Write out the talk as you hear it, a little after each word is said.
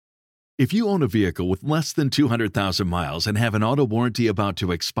If you own a vehicle with less than 200,000 miles and have an auto warranty about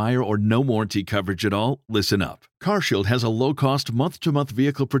to expire or no warranty coverage at all, listen up. CarShield has a low-cost month-to-month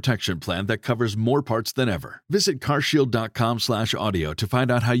vehicle protection plan that covers more parts than ever. Visit carshield.com/audio to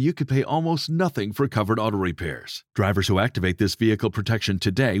find out how you could pay almost nothing for covered auto repairs. Drivers who activate this vehicle protection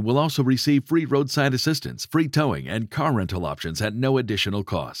today will also receive free roadside assistance, free towing, and car rental options at no additional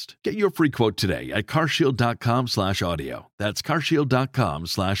cost. Get your free quote today at carshield.com/audio. That's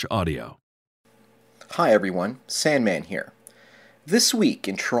carshield.com/audio. Hi everyone, Sandman here. This week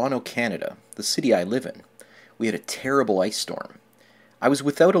in Toronto, Canada, the city I live in, we had a terrible ice storm. I was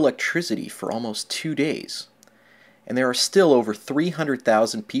without electricity for almost 2 days. And there are still over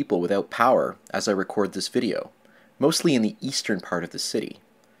 300,000 people without power as I record this video, mostly in the eastern part of the city.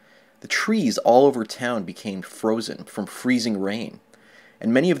 The trees all over town became frozen from freezing rain,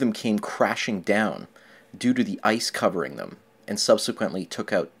 and many of them came crashing down due to the ice covering them, and subsequently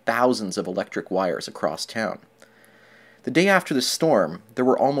took out thousands of electric wires across town. The day after the storm, there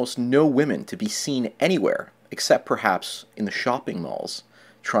were almost no women to be seen anywhere, except perhaps in the shopping malls,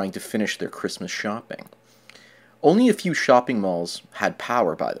 trying to finish their Christmas shopping. Only a few shopping malls had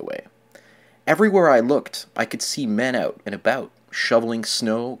power, by the way. Everywhere I looked, I could see men out and about, shoveling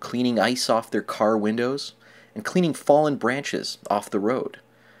snow, cleaning ice off their car windows, and cleaning fallen branches off the road.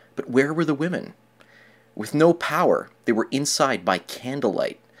 But where were the women? With no power, they were inside by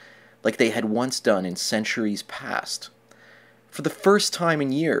candlelight, like they had once done in centuries past. For the first time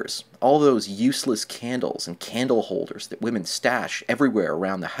in years, all those useless candles and candle holders that women stash everywhere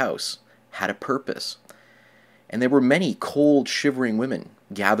around the house had a purpose. And there were many cold, shivering women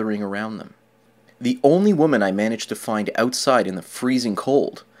gathering around them. The only woman I managed to find outside in the freezing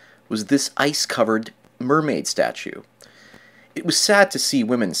cold was this ice-covered mermaid statue. It was sad to see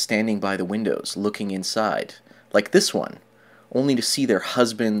women standing by the windows looking inside, like this one, only to see their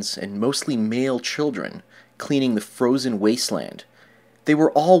husbands and mostly male children cleaning the frozen wasteland. They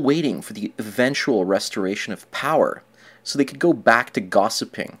were all waiting for the eventual restoration of power so they could go back to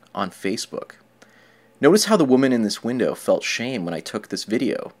gossiping on Facebook. Notice how the woman in this window felt shame when I took this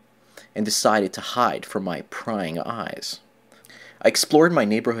video and decided to hide from my prying eyes. I explored my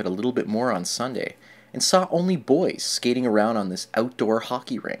neighborhood a little bit more on Sunday and saw only boys skating around on this outdoor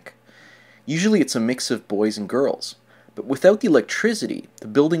hockey rink. Usually it's a mix of boys and girls, but without the electricity, the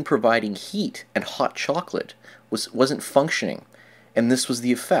building providing heat and hot chocolate wasn't functioning, and this was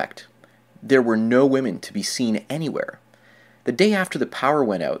the effect. There were no women to be seen anywhere. The day after the power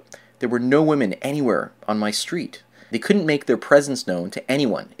went out, there were no women anywhere on my street. They couldn't make their presence known to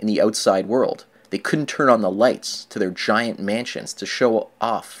anyone in the outside world. They couldn't turn on the lights to their giant mansions to show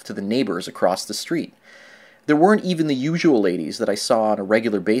off to the neighbors across the street. There weren't even the usual ladies that I saw on a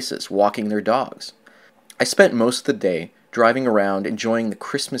regular basis walking their dogs. I spent most of the day driving around enjoying the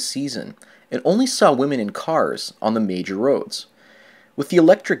Christmas season and only saw women in cars on the major roads. With the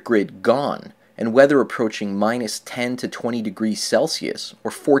electric grid gone and weather approaching minus 10 to 20 degrees Celsius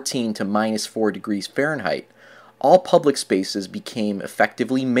or 14 to minus 4 degrees Fahrenheit, all public spaces became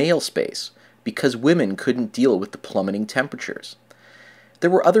effectively male space because women couldn't deal with the plummeting temperatures.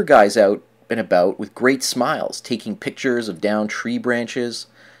 There were other guys out and about with great smiles, taking pictures of downed tree branches.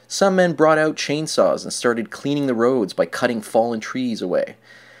 Some men brought out chainsaws and started cleaning the roads by cutting fallen trees away.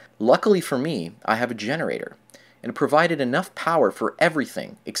 Luckily for me, I have a generator, and it provided enough power for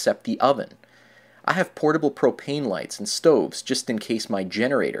everything except the oven. I have portable propane lights and stoves just in case my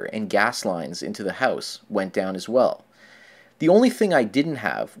generator and gas lines into the house went down as well. The only thing I didn't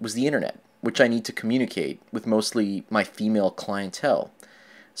have was the internet, which I need to communicate with mostly my female clientele.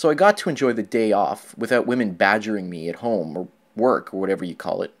 So I got to enjoy the day off without women badgering me at home or work or whatever you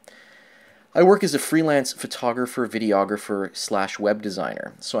call it. I work as a freelance photographer, videographer / web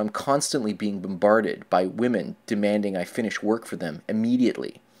designer, so I'm constantly being bombarded by women demanding I finish work for them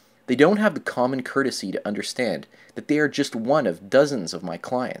immediately. They don't have the common courtesy to understand that they are just one of dozens of my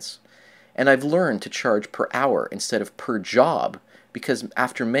clients. And I've learned to charge per hour instead of per job because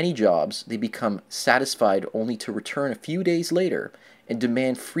after many jobs, they become satisfied only to return a few days later and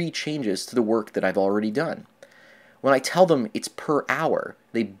demand free changes to the work that I've already done. When I tell them it's per hour,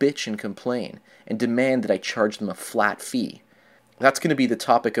 they bitch and complain and demand that I charge them a flat fee. That's going to be the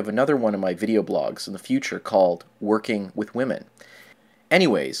topic of another one of my video blogs in the future called Working with Women.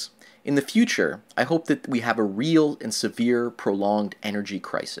 Anyways, in the future, I hope that we have a real and severe prolonged energy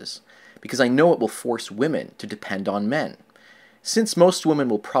crisis because I know it will force women to depend on men. Since most women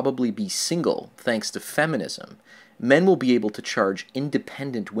will probably be single thanks to feminism, men will be able to charge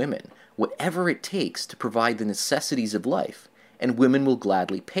independent women whatever it takes to provide the necessities of life, and women will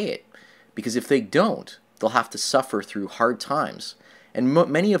gladly pay it, because if they don't, they'll have to suffer through hard times, and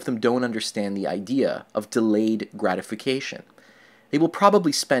many of them don't understand the idea of delayed gratification. They will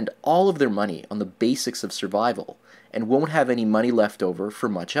probably spend all of their money on the basics of survival and won't have any money left over for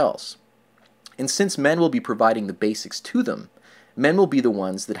much else. And since men will be providing the basics to them, men will be the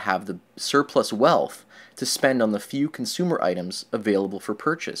ones that have the surplus wealth to spend on the few consumer items available for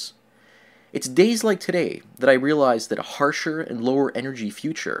purchase. It's days like today that I realize that a harsher and lower energy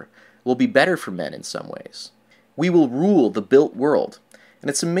future will be better for men in some ways. We will rule the built world, and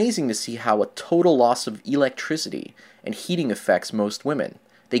it's amazing to see how a total loss of electricity and heating affects most women.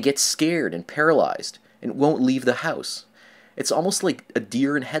 They get scared and paralyzed and won't leave the house. It's almost like a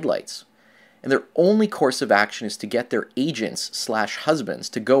deer in headlights. And their only course of action is to get their agents/husbands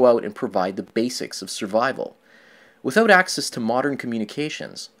to go out and provide the basics of survival. Without access to modern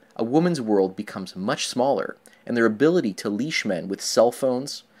communications, a woman's world becomes much smaller, and their ability to leash men with cell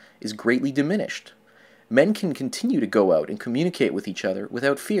phones is greatly diminished. Men can continue to go out and communicate with each other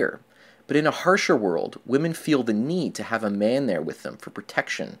without fear, but in a harsher world, women feel the need to have a man there with them for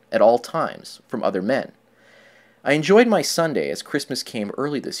protection at all times from other men. I enjoyed my Sunday as Christmas came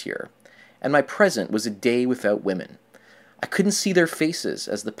early this year, and my present was a day without women. I couldn't see their faces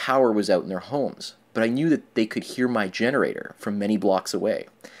as the power was out in their homes, but I knew that they could hear my generator from many blocks away.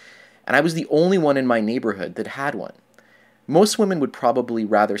 And I was the only one in my neighborhood that had one. Most women would probably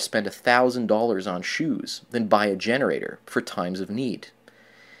rather spend $1,000 on shoes than buy a generator for times of need.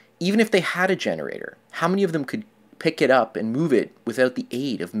 Even if they had a generator, how many of them could pick it up and move it without the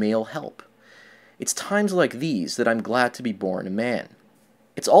aid of male help? It's times like these that I'm glad to be born a man.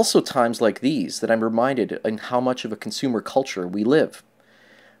 It's also times like these that I'm reminded in how much of a consumer culture we live.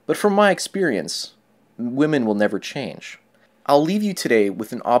 But from my experience, women will never change. I'll leave you today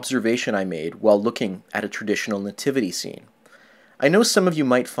with an observation I made while looking at a traditional nativity scene. I know some of you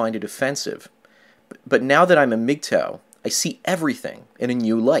might find it offensive, but now that I'm a MGTOW, I see everything in a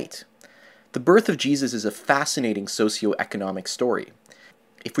new light. The birth of Jesus is a fascinating socio-economic story.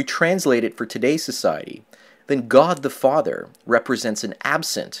 If we translate it for today's society, then God the Father represents an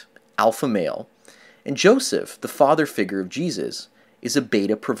absent alpha male, and Joseph, the father figure of Jesus, is a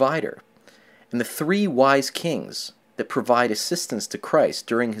beta provider. And the three wise kings that provide assistance to Christ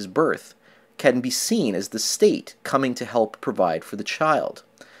during his birth can be seen as the state coming to help provide for the child.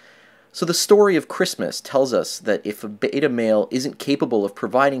 So the story of Christmas tells us that if a beta male isn't capable of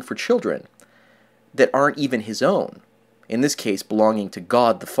providing for children that aren't even his own, in this case belonging to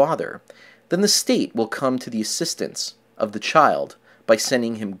God the Father, then the state will come to the assistance of the child by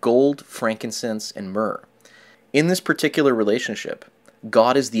sending him gold, frankincense, and myrrh. In this particular relationship,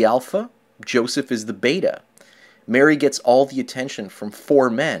 God is the alpha, Joseph is the beta. Mary gets all the attention from four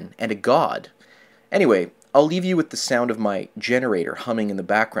men and a god. Anyway, I'll leave you with the sound of my generator humming in the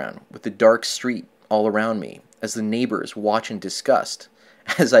background, with the dark street all around me, as the neighbors watch in disgust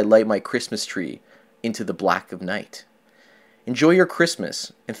as I light my Christmas tree into the black of night. Enjoy your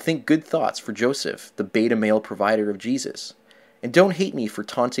Christmas, and think good thoughts for Joseph, the beta male provider of Jesus. And don't hate me for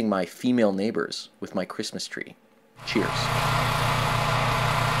taunting my female neighbors with my Christmas tree. Cheers.